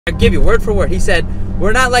I give you word for word. He said,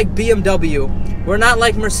 we're not like BMW. We're not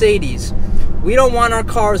like Mercedes. We don't want our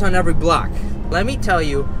cars on every block. Let me tell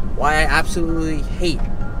you why I absolutely hate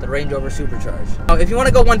the Range Rover Supercharged. Now, if you want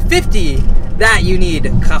to go 150, that you need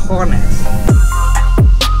cojones.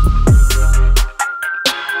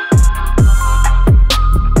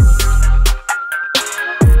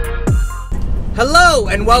 Hello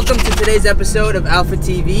and welcome to today's episode of Alpha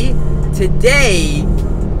TV. Today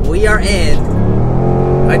we are in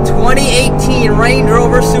a 2018 Range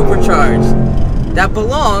Rover Supercharged that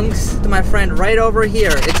belongs to my friend right over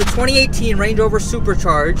here. It's a 2018 Range Rover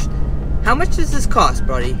Supercharged. How much does this cost,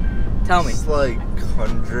 buddy? Tell me. It's like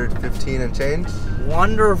 115 and change.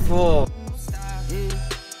 Wonderful.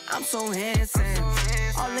 I'm so handsome.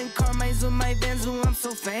 All in Carmine's with my Benz, I'm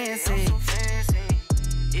so fancy.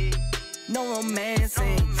 No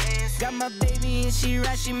romancing. Got my baby and she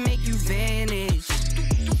right, she make you vanish.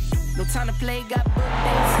 No time to play, got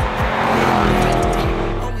birthdays.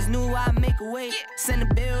 Always knew I'd make a way. Send a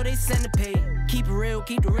bill, they send a pay. Keep it real,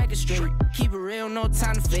 keep the record straight. Keep it real, no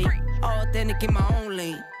time to fake. All authentic in my own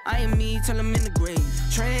lane. I am me till I'm in the grave.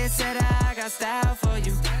 Trendsetter, I got style for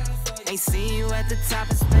you. Ain't seen you at the top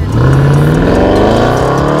and spend.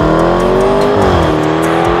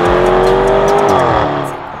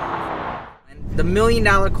 The $1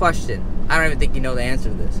 million question. I don't even think you know the answer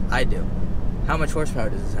to this. I do. How much horsepower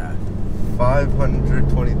does this have?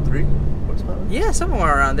 523 horsepower? Yeah,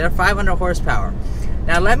 somewhere around there. 500 horsepower.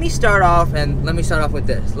 Now let me start off with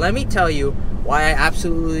this. Let me tell you why I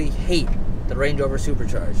absolutely hate the Range Rover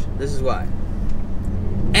Supercharged. This is why.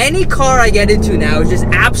 Any car I get into now is just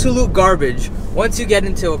absolute garbage once you get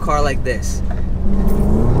into a car like this.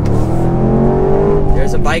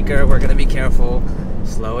 There's a biker. We're gonna be careful.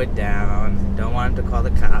 Slow it down. Don't want him to call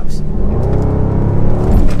the cops.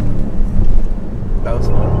 That was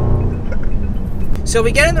fun. So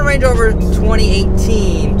we get in the Range Rover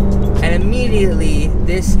 2018, and immediately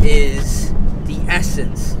this is the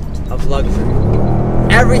essence of luxury.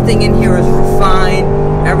 Everything in here is refined.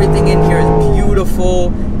 Everything in here is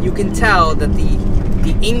beautiful. You can tell that the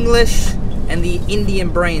English and the Indian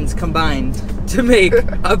brains combined to make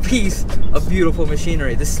a piece of beautiful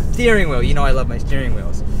machinery. The steering wheel, you know I love my steering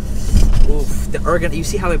wheels. Oof, the ergonomics, you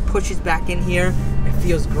see how it pushes back in here? It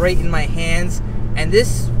feels great in my hands. And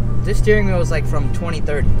this steering wheel is like from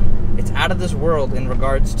 2030. It's out of this world in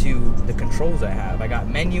regards to the controls I have. I got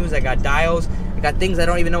menus, I got dials, I got things I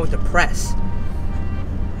don't even know what to press.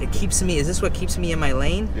 It keeps me, is this what keeps me in my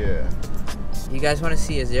lane? Yeah. You guys want to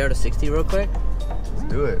see a 0 to 60 real quick? Let's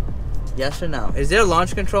do it. Yes or no? Is there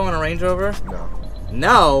launch control on a Range Rover? No.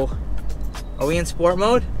 No? Are we in sport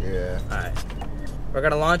mode? Yeah. Alright. We're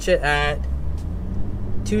gonna launch it at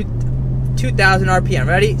 2,000 RPM.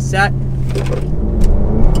 Ready, set.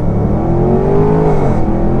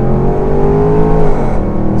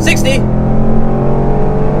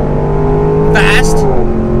 Fast.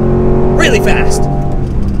 Really fast.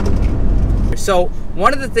 So,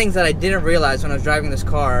 one of the things that I didn't realize when I was driving this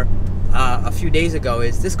car a few days ago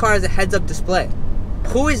is this car has a heads-up display.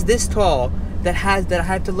 Who is this tall that I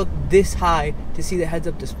had to look this high to see the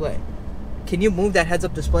heads-up display? Can you move that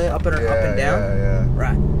heads-up display up and down? Yeah.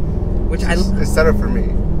 Right. Which It's set up for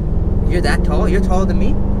me. You're that tall? You're taller than me?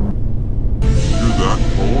 You're that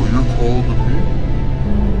tall? You're taller than me?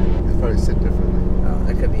 They probably sit differently. Oh,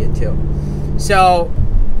 that could be it too. So,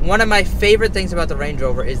 one of my favorite things about the Range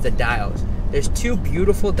Rover is the dials. There's two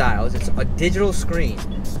beautiful dials. It's a digital screen,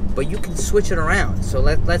 but you can switch it around. So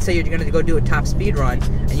let's say you're going to go do a top speed run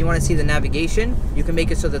and you want to see the navigation. You can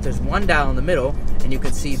make it so that there's one dial in the middle and you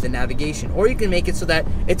can see the navigation. Or you can make it so that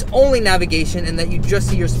it's only navigation and that you just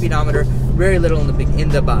see your speedometer, very little in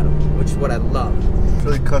the bottom, which is what I love. It's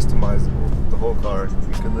really customizable, the whole car.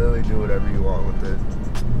 You can literally do whatever you want with it.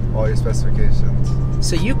 All your specifications.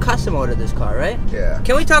 So you custom ordered this car, right? Yeah.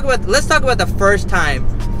 Let's talk about the first time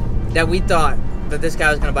that we thought that this guy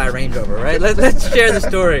was gonna buy a Range Rover, right? Let's share the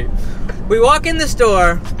story. We walk in the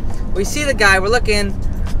store, we see the guy, we're looking,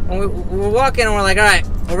 and we're walking and we're like, all right,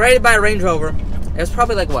 we're ready to buy a Range Rover. It was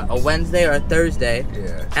probably like what, a Wednesday or a Thursday?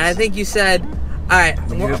 Yeah. And I think you said, all right,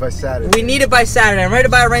 we need it by Saturday. We need it by Saturday. I'm ready to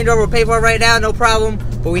buy a Range Rover, we'll pay for it right now, no problem,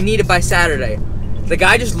 but we need it by Saturday. The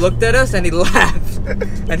guy just looked at us and he laughed.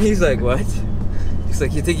 And he's like, what? He's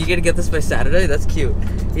like, you think you're gonna get this by Saturday? That's cute.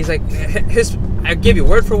 He's like, I give you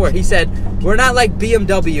word for word. He said, we're not like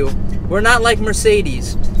BMW. We're not like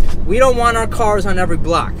Mercedes. We don't want our cars on every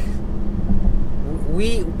block.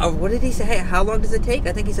 What did he say? Hey, how long does it take?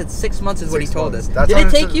 I think he said 6 months is what he told us. Did it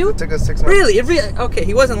take you? It took us 6 months. Really? Okay,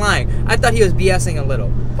 he wasn't lying. I thought he was BSing a little.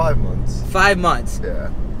 5 months. 5 months. Yeah.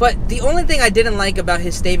 But the only thing I didn't like about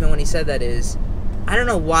his statement when he said that is, I don't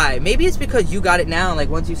know why. Maybe it's because you got it now. Like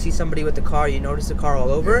once you see somebody with the car, you notice the car all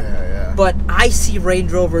over. Yeah. But I see Range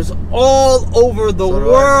Rovers all over the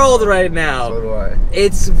world right now. So do I.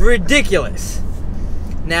 It's ridiculous.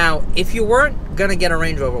 Now, if you weren't gonna get a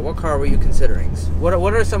Range Rover, what car were you considering? What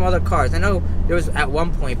are some other cars? I know there was at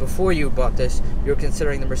one point before you bought this, you were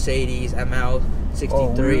considering the Mercedes ML 63.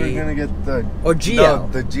 Oh, we were gonna get the GL. No,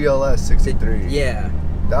 the GLS 63. Yeah.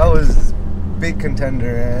 That was big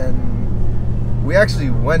contender, and we actually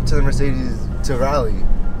went to the Mercedes to rally,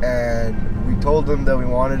 and we told them that we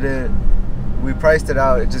wanted it. We priced it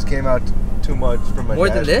out. It just came out too much for my More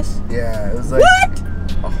dad. than this? Yeah, it was like What?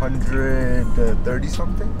 130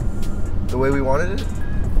 something. The way we wanted it.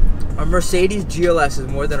 A Mercedes GLS is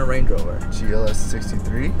more than a Range Rover. GLS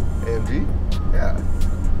 63 AMG. Yeah.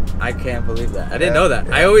 I can't believe that. I didn't know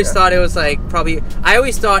that. I always thought it was like probably. I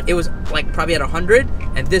always thought it was like probably at 100,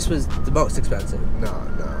 and this was the most expensive. No.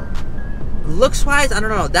 Looks wise, I don't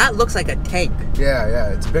know. That looks like a tank. Yeah.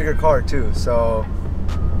 It's a bigger car too. So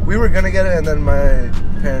we were gonna get it, and then my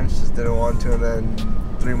parents just didn't want to, and then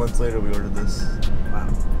 3 months later we ordered this. Wow.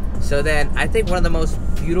 So then, I think one of the most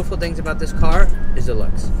beautiful things about this car is the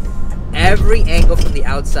looks. Every angle from the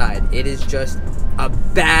outside, it is just a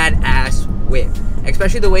badass whip.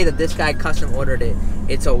 Especially the way that this guy custom ordered it.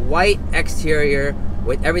 It's a white exterior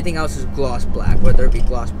with everything else is gloss black, whether it be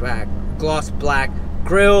gloss black,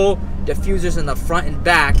 grille, diffusers in the front and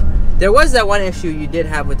back. There was that one issue you did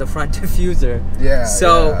have with the front diffuser. Yeah.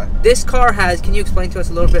 So this car has. Can you explain to us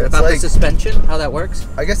a little bit about the suspension? How that works?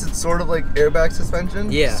 I guess it's sort of like airbag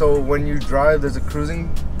suspension. Yeah. So when you drive, there's a cruising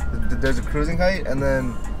height, and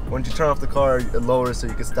then once you turn off the car, it lowers so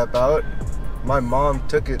you can step out. My mom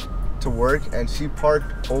took it to work, and she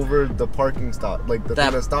parked over the parking stop, like the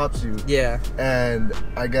thing that stops you. Yeah. And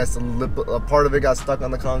I guess a part of it got stuck on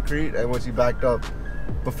the concrete, and when she backed up,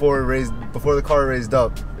 before the car raised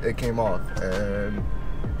up, it came off, and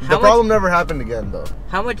the problem never happened again though.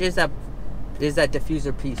 How much is that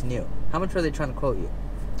diffuser piece new? How much were they trying to quote you?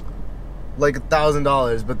 Like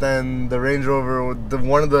 $1,000, but then the Range Rover,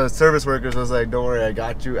 one of the service workers was like, "Don't worry, I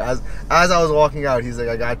got you." As I was walking out, he's like,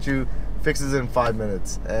 "I got you. Fixes it in 5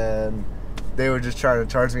 minutes," and they were just trying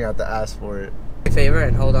to charge me out the ass for it. Favor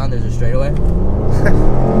and hold on, there's a straightaway.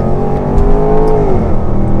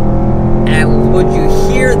 And would you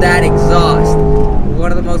hear that exhaust?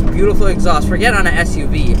 One of the most beautiful exhausts. Forget on an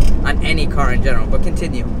SUV, on any car in general, but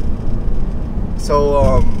continue.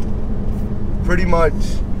 So, pretty much,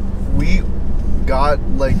 we got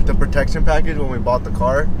like the protection package when we bought the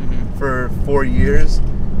car for 4 years,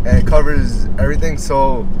 and it covers everything.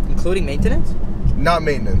 So, including maintenance? Not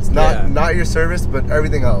maintenance, not your service, but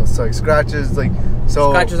everything else. So like scratches,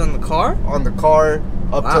 scratches on the car. On the car,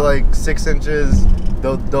 up to like 6 inches.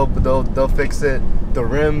 They'll fix it. The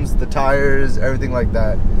rims, the tires, everything like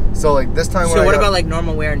that. So like this time. So what about like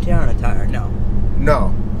normal wear and tear on a tire? No.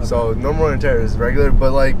 Okay. So normal wear and tear is regular,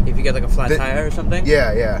 but like if you get like a flat tire or something.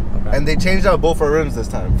 Yeah. Okay. And they changed out both our rims this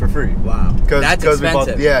time for free. Wow. That's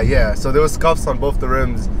expensive. Yeah. So there was scuffs on both the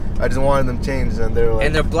rims. I just wanted them changed, and they were like.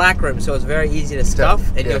 And they're black rims, so it's very easy to scuff,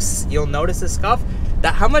 and you'll notice the scuff.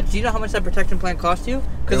 How much? Do you know how much that protection plan cost you?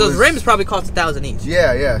 Because those rims probably cost $1,000 each.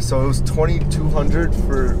 Yeah. So it was $2,200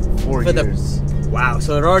 for 4 years. Wow.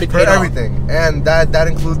 So it already paid for everything, and that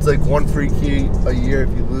includes like one free key a year if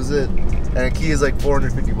you lose it, and a key is like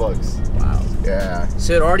 $450. Wow. Yeah.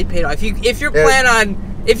 So it already paid off. If you plan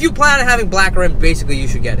on having black rims, basically you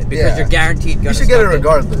should get it because you're guaranteed gonna. You should get it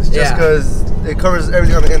regardless, just because it covers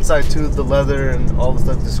everything on the inside too, the leather and all the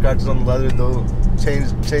stuff. The scratches on the leather, they'll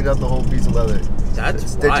change out the whole piece of leather.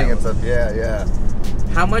 That's stitching wild. and stuff. Yeah.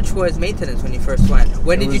 How much was maintenance when you first went?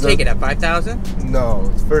 When did you take it at 5,000?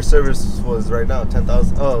 No, first service was right now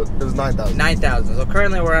 10,000. Oh, it was 9,000. 9,000. So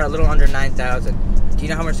currently we're at a little under 9,000. Do you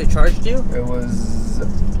know how much they charged you? It was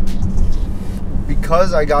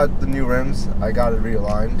because I got the new rims. I got it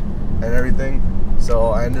realigned and everything. So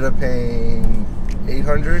I ended up paying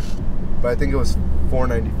 $800, but I think it was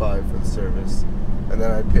 $495 for the service. And then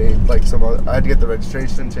I paid like I had to get the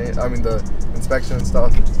registration change. I mean the inspection and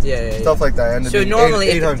stuff. Yeah. Stuff like that. So normally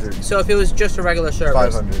 $800. So if it was just a regular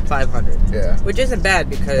service, $500. Yeah. Which isn't bad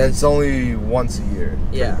because it's only once a year.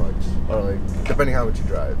 Yeah. Pretty much, or like depending how much you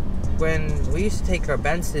drive. When we used to take our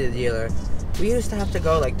Benz to the dealer, we used to have to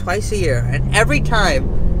go like twice a year, and every time,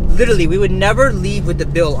 literally, we would never leave with the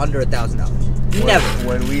bill under $1,000. Never.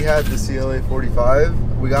 When we had the CLA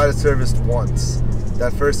 45, we got it serviced once.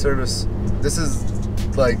 That first service, this is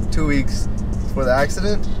like 2 weeks before the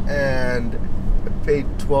accident, and I paid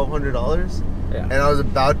 $1,200. Yeah. And I was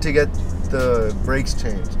about to get the brakes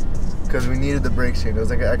changed because we needed the brakes changed. It was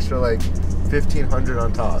like an extra like $1,500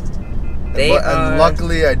 on top. And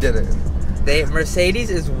luckily I didn't. Mercedes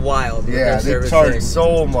is wild. Yeah, with their they charge servicing.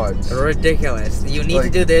 so much. Ridiculous. You need to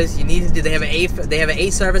do this. You need to do. They have an A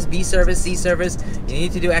service, B service, C service. You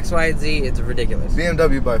need to do X, Y, and Z. It's ridiculous.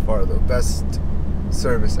 BMW by far the best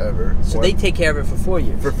service ever. So they take care of it for 4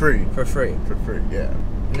 years. For free. For free. For free. Yeah.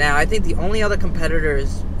 Now I think the only other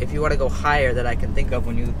competitors, if you want to go higher, that I can think of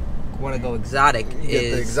when you want to go exotic,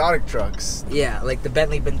 is the exotic trucks. Yeah, like the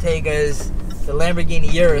Bentley Bentegas, the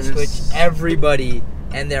Lamborghini Urus, which everybody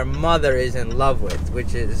and their mother is in love with,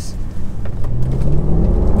 which is,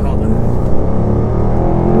 hold on,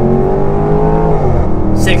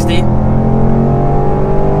 60,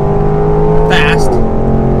 fast.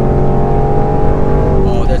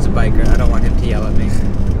 Oh, there's a biker. I don't want him to yell at me.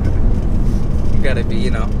 You gotta be, you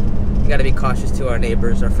gotta be cautious to our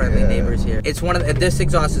neighbors, our friendly neighbors here. It's this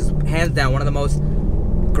exhaust is hands down one of the most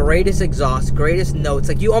greatest exhausts, greatest notes.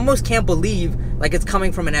 Like, you almost can't believe like it's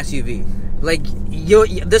coming from an SUV. Like,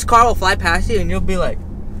 this car will fly past you and you'll be like,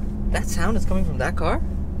 that sound is coming from that car?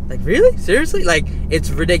 Like, really? Seriously? Like, it's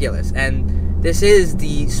ridiculous. And this is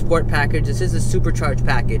the sport package. This is the supercharged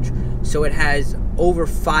package. So it has over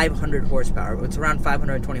 500 horsepower. It's around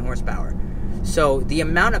 520 horsepower. So the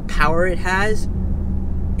amount of power it has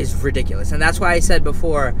is ridiculous. And that's why I said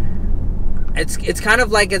before, it's kind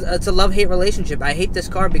of like it's a love-hate relationship. I hate this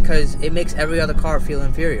car because it makes every other car feel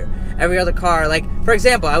inferior. Every other car, like, for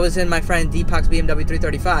example, I was in my friend Deepak's BMW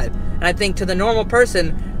 335, and I think to the normal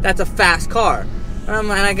person, that's a fast car.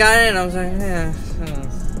 And I got in and I was like, yeah,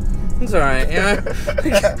 it's alright,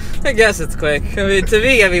 I guess it's quick. I mean, to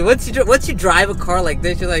me, once you drive a car like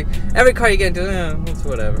this, you're like, every car you get into, it's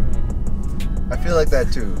whatever. I feel like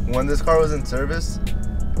that too. When this car was in service,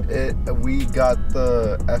 we got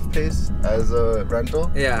the F-Pace as a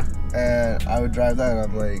rental. Yeah. And I would drive that and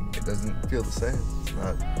I'm like, it doesn't feel the same. It's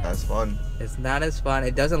not as fun. It's not as fun.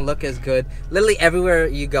 It doesn't look as good. Literally everywhere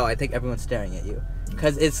you go, I think everyone's staring at you.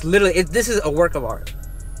 Because it's literally, this is a work of art.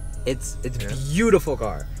 It's beautiful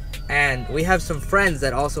car. And we have some friends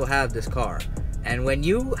that also have this car. And when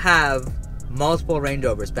you have multiple Range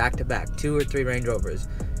Rovers back to back, 2 or 3 Range Rovers,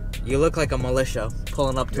 you look like a militia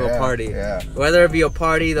pulling up to a party. Yeah. Whether it be a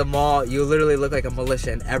party, the mall, you literally look like a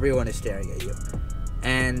militia and everyone is staring at you.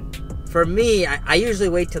 And for me, I usually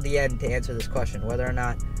wait till the end to answer this question, whether or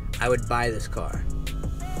not I would buy this car.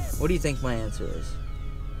 What do you think my answer is?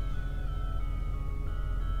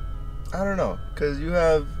 I don't know, because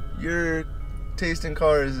your taste in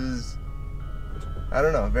cars is, I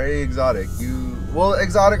don't know, very exotic.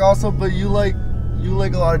 Exotic also, but you like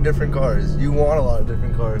a lot of different cars. You want a lot of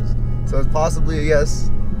different cars. So it's possibly a yes,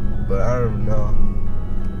 but I don't know.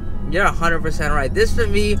 You're 100% right. This for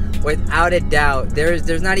me, without a doubt,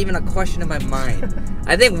 there's not even a question in my mind.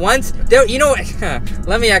 I think once there,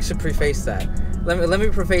 let me actually preface that. Let me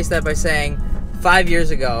preface that by saying 4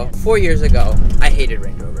 years ago, I hated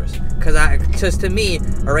Range Rovers. Because to me,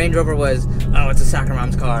 a Range Rover was, it's a soccer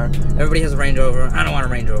mom's car. Everybody has a Range Rover. I don't want a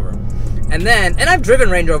Range Rover. And I've driven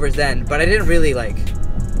Range Rovers then, but I didn't really I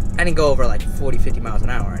didn't go over 40, 50 miles an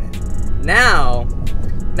hour in it. Now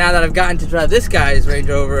that I've gotten to drive this guy's Range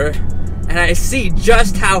Rover, and I see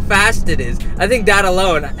just how fast it is, I think that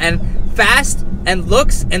alone, and fast and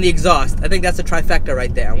looks and the exhaust, I think that's a trifecta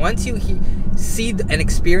right there. Once you see and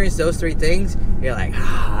experience those 3 things, you're like,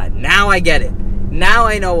 now I get it. Now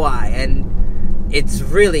I know why, and it's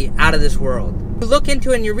really out of this world. You look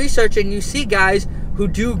into it and you research and you see guys who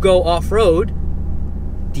do go off-road,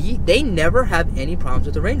 they never have any problems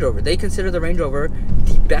with the Range Rover. They consider the Range Rover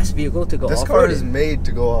the best vehicle to go off-roading. This car is made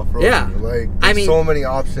to go off-roading. Yeah. There's so many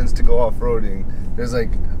options to go off-roading. There's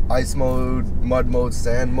ice mode, mud mode,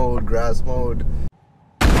 sand mode, grass mode.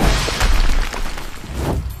 I'm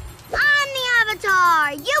the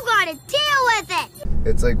Avatar! You gotta deal with it!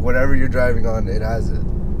 It's whatever you're driving on, it has it.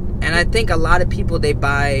 And I think a lot of people, they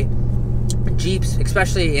buy Jeeps,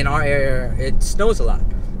 especially in our area, it snows a lot.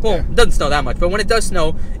 Well, it doesn't snow that much, but when it does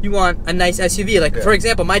snow, you want a nice SUV. For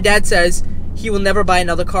example, my dad says he will never buy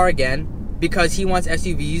another car again because he wants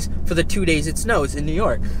SUVs for the 2 days it snows in New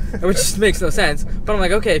York, which just makes no sense. But I'm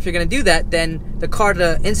like, okay, if you're going to do that, then the car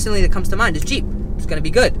instantly that comes to mind is Jeep. It's going to be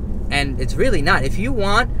good. And it's really not. If you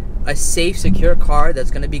want a safe, secure car that's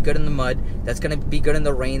going to be good in the mud, that's going to be good in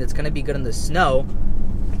the rain, that's going to be good in the snow,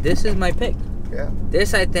 this is my pick. Yeah.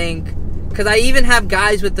 This, I think, because I even have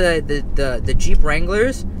guys with the Jeep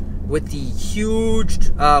Wranglers with the huge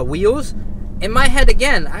wheels. In my head,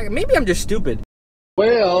 again, maybe I'm just stupid.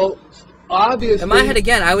 Well, obviously. In my head,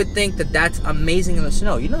 again, I would think that that's amazing in the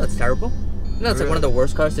snow. You know that's terrible. You know it's one of the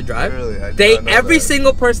worst cars to drive. Every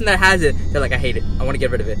single person that has it, they're like, I hate it. I want to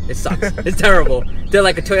get rid of it. It sucks. It's terrible. They're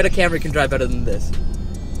like, a Toyota Camry can drive better than this.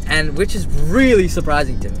 and which is really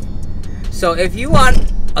surprising to me. So if you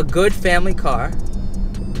want a good family car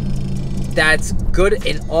that's good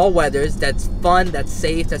in all weathers, that's fun, that's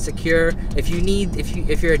safe, that's secure, if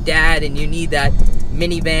you're a dad and you need that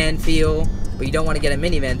minivan feel, but you don't want to get a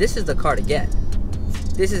minivan, this is the car to get.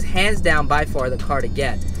 This is hands down by far the car to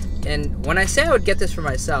get. And when I say I would get this for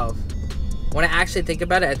myself, when I actually think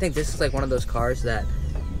about it, I think this is like one of those cars that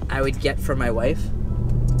I would get for my wife.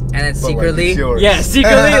 And then secretly,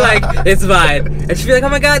 secretly, like, it's mine. And she'd be like, oh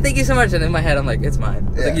my God, thank you so much. And in my head, I'm like, it's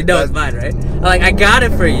mine. Yeah, like, you know it's mine, right? I'm like, I got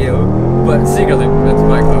it for you, but secretly, it's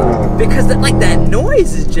my car. Because, that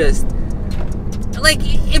noise is just, like,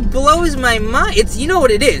 it blows my mind. It's, you know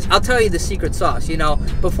what it is. I'll tell you the secret sauce, you know.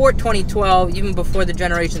 Before 2012, even before the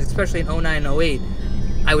generations, especially in 09, 08,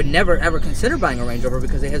 I would never, ever consider buying a Range Rover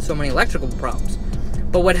because they had so many electrical problems.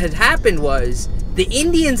 But what had happened was, the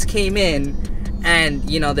Indians came in, and,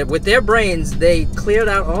 you know, with their brains, they cleared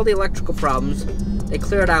out all the electrical problems, they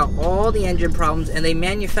cleared out all the engine problems, and they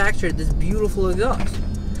manufactured this beautiful exhaust.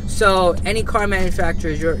 So, any car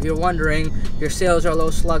manufacturers, you're wondering, your sales are a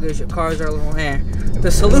little sluggish, your cars are a little The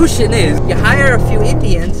solution is, you hire a few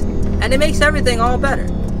Indians, and it makes everything all better.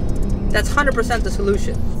 That's 100% the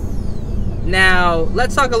solution. Now,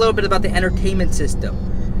 let's talk a little bit about the entertainment system.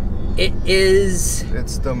 It's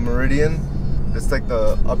the Meridian. It's like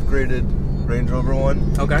the upgraded Range Rover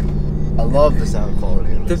one. Okay. I love the sound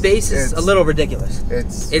quality. The bass is a little ridiculous.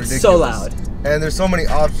 It's ridiculous. So loud. And there's so many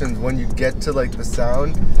options when you get to like the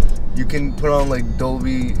sound. You can put on like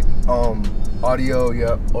Dolby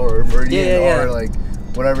audio, or Meridian, or like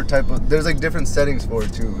whatever type of. There's like different settings for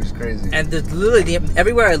it too, which is crazy. And there's literally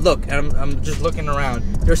everywhere I look, and I'm just looking around.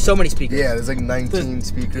 There's so many speakers. Yeah, there's like 19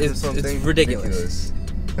 speakers or something. It's ridiculous.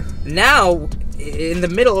 Now, in the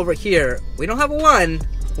middle over here, we don't have one.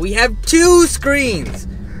 We have two screens.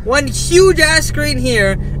 One huge ass screen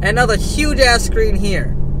here, and another huge ass screen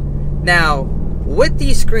here. Now, with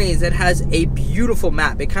these screens, it has a beautiful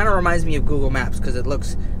map. It kind of reminds me of Google Maps because it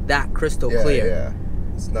looks that crystal clear. Yeah,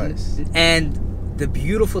 it's nice. And the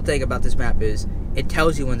beautiful thing about this map is it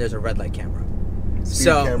tells you when there's a red light camera. Speed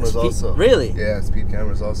cameras also. Really? Yeah, speed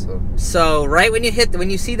cameras also. So right when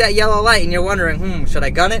you see that yellow light and you're wondering, should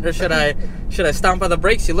I gun it or should I stomp on the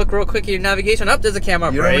brakes? You look real quick at your navigation. Up, there's a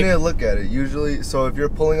camera. You don't even need to look at it. Usually, so if you're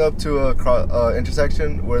pulling up to a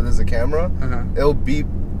intersection where there's a camera, it'll beep.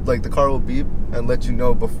 Like the car will beep and let you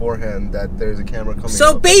know beforehand that there's a camera coming.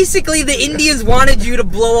 So basically, the Indians wanted you to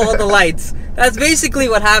blow all the lights. That's basically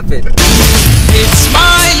what happened. It's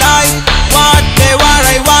my life, whatever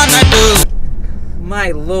I wanna do. My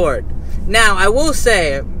lord. Now, I will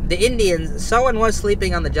say, the Indians, someone was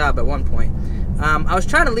sleeping on the job at one point. I was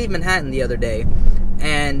trying to leave Manhattan the other day,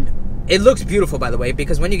 and it looks beautiful, by the way,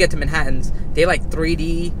 because when you get to Manhattan's, they like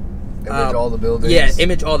 3D... image all the buildings. Yeah,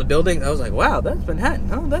 image all the buildings. I was like, wow, that's Manhattan.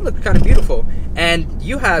 Oh, that looks kind of beautiful. And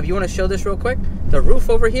you want to show this real quick? The roof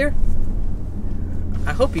over here?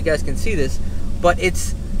 I hope you guys can see this, but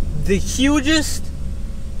it's the hugest...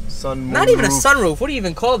 Not even a sunroof. What do you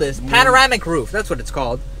even call this? Panoramic roof. That's what it's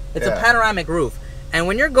called. It's a panoramic roof. And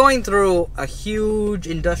when you're going through a huge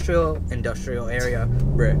industrial area,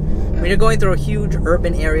 when you're going through a huge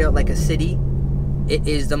urban area like a city, it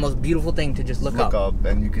is the most beautiful thing to just look up.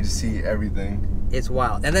 And you can see everything. It's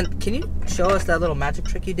wild. And then, can you show us that little magic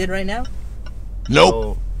trick you did right now? Nope.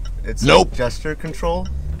 So it's like gesture control.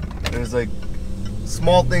 There's like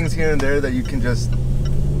small things here and there that you can just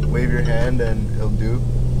wave your hand and it'll do.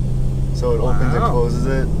 So it opens and closes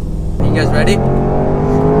it. Are you guys ready?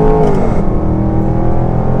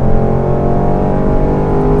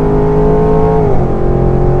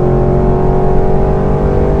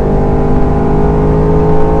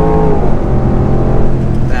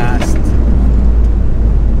 Fast.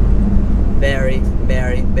 Very,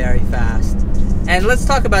 very, very fast. And let's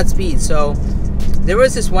talk about speed. So there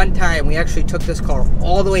was this one time we actually took this car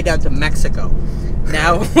all the way down to Mexico.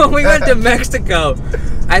 Now, when we went to Mexico,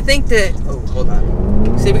 I think that... Oh, hold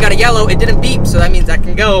on. See, we got a yellow. It didn't beep, so that means I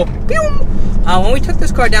can go. When we took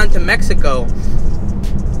this car down to Mexico,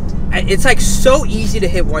 it's like so easy to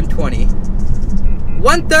hit 120.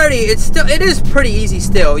 130, it is pretty easy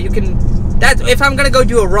still. You can... if I'm going to go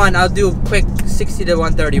do a run, I'll do a quick 60 to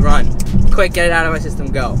 130 run. Quick, get it out of my system,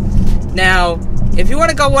 go. Now, if you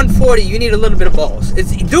want to go 140, you need a little bit of balls.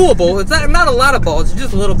 It's doable. It's not a lot of balls. It's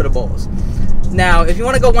just a little bit of balls. Now, if you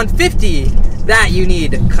want to go 150, that you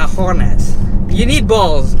need cojones. You need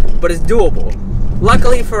balls, but it's doable.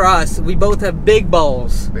 Luckily for us, we both have big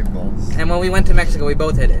balls. Big balls. And when we went to Mexico, we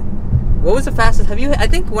both hit it. What was the fastest? I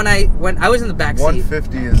think when I was in the back seat.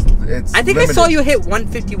 150 is I think limited. I saw you hit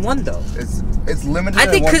 151 though. It's limited at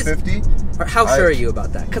 150. Or how sure are you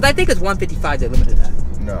about that? Because I think it's 155 they limited that.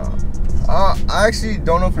 No. I actually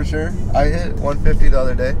don't know for sure. I hit 150 the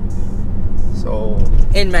other day. So.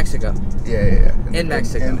 In Mexico. Yeah. In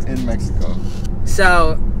Mexico. In Mexico.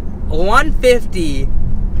 So, 150 in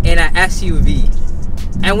an SUV.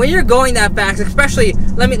 And when you're going that fast, especially,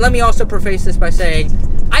 let me also preface this by saying,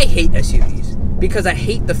 I hate SUVs. Because I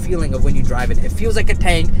hate the feeling of when you drive it. It feels like a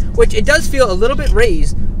tank, which it does feel a little bit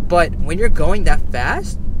raised. But when you're going that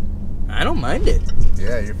fast, I don't mind it.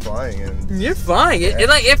 Yeah, you're flying. You're flying. Yeah.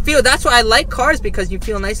 It feels, that's why I like cars, because you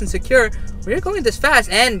feel nice and secure. When you're going this fast,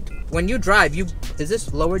 and when you drive, is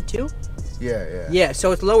this lowered too? Yeah. Yeah,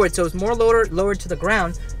 so it's lowered, so it's more lowered to the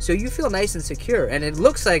ground, so you feel nice and secure. And it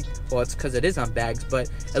looks like, well, it's because it is on bags, but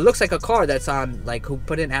it looks like a car that's on, like, who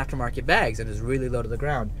put in aftermarket bags and is really low to the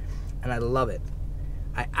ground. And I love it.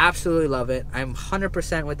 I absolutely love it. I'm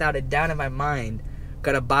 100% without a doubt in my mind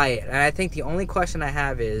gonna buy it. And I think the only question I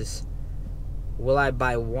have is, will I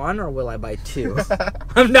buy one or will I buy two?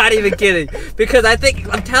 I'm not even kidding. Because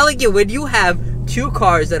I'm telling you, when you have two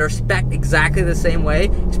cars that are spec'd exactly the same way,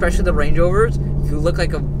 especially the Range Rovers, you look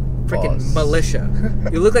like a freaking militia.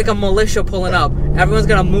 You look like a militia pulling up. Everyone's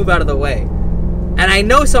gonna move out of the way. And I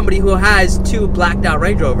know somebody who has two blacked out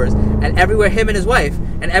Range Rovers, and everywhere him and his wife,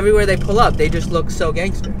 and everywhere they pull up, they just look so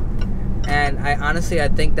gangster. And I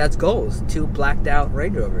think that's goals. Two blacked out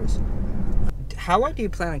Range Rovers. How long do you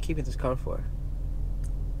plan on keeping this car for?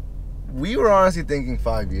 We were honestly thinking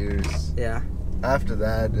 5 years. Yeah. After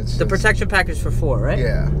that, it's the protection package for 4, right?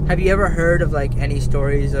 Yeah. Have you ever heard of like any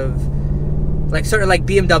stories of like certain like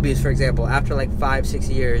BMWs, for example, after like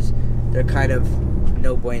 5-6 years, they're kind of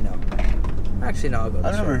no bueno. Actually, no.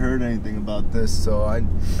 I've never heard anything about this, so I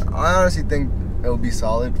honestly think it'll be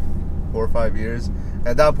solid 4 or 5 years.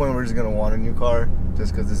 At that point, we're just gonna want a new car,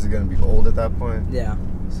 just because this is gonna be old at that point. Yeah.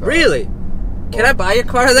 So, really? Can I buy your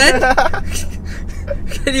car then?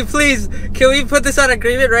 Can we put this on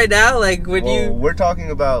agreement right now? Like, we're talking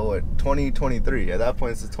about, what, 2023. At that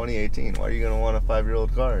point, it's 2018. Why are you going to want a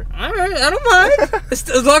 5-year-old car? All right, I don't mind.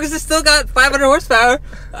 As long as it's still got 500 horsepower,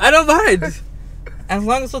 I don't mind. As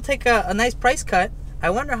long as we'll take a nice price cut. I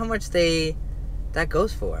wonder how much that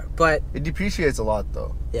goes for. But it depreciates a lot,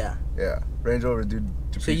 though. Yeah. Yeah. Range Rover do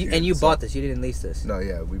depreciate. So you bought this? You didn't lease this? No,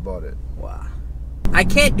 yeah, we bought it. Wow. I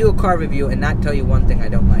can't do a car review and not tell you one thing I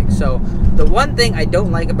don't like. So, the one thing I don't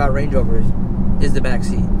like about Range Rovers is the back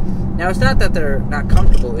seat. Now, it's not that they're not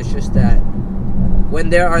comfortable. It's just that when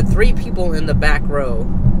there are 3 people in the back row,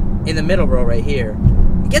 in the middle row right here,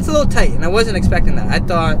 it gets a little tight. And I wasn't expecting that. I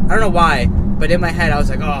don't know why, but in my head, I was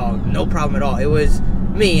like, oh, no problem at all. It was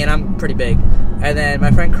me, and I'm pretty big. And then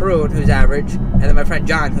my friend Karun, who's average. And then my friend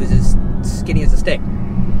John, who's as skinny as a stick.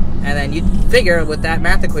 And then you'd figure with that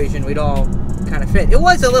math equation, we'd all kind of fit. It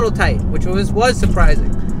was a little tight, which was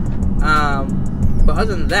surprising. But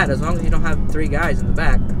other than that, as long as you don't have 3 guys in the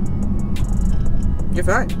back, you're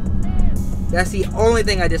fine. That's the only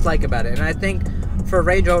thing I dislike about it. And I think for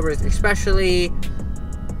Range Rovers, especially,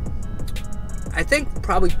 I think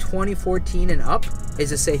probably 2014 and up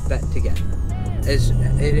is a safe bet to get.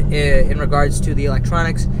 In regards to the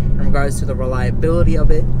electronics, in regards to the reliability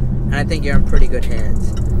of it, and I think you're in pretty good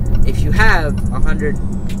hands. If you have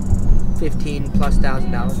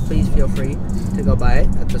 $115,000+, please feel free to go buy it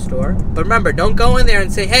at the store. But remember, don't go in there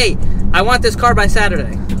and say, hey, I want this car by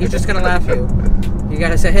Saturday. He's just going to laugh at you. You got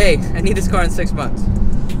to say, hey, I need this car in 6 months.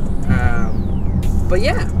 But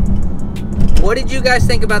yeah. What did you guys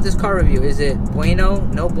think about this car review? Is it bueno?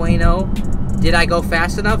 No bueno? Did I go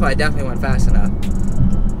fast enough? I definitely went fast enough.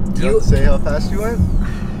 Do you say how fast you went?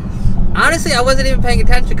 Honestly, I wasn't even paying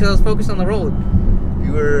attention because I was focused on the road.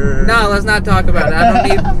 You were... No, let's not talk about it. I don't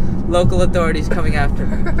need local authorities coming after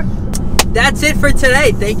me. That's it for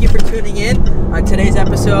today. Thank you for tuning in on today's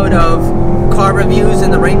episode of car reviews in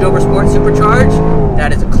the Range Rover Sport Supercharged.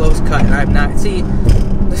 That is a close cut. I'm not... See,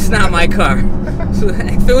 this is not my car.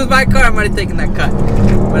 If it was my car, I might have taken that cut.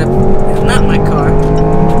 But it's not my car.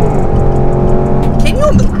 Can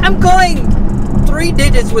you... I'm going 3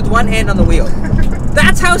 digits with one hand on the wheel.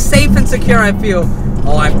 That's how safe and secure I feel.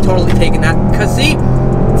 Oh, I'm totally taking that. Because, see,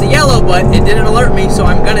 it's a yellow, but it didn't alert me, so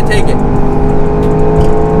I'm going to take it.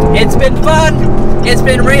 It's been fun. It's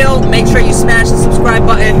been real. Make sure you smash the subscribe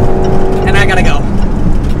button. And I got to go.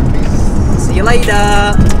 See you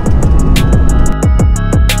later.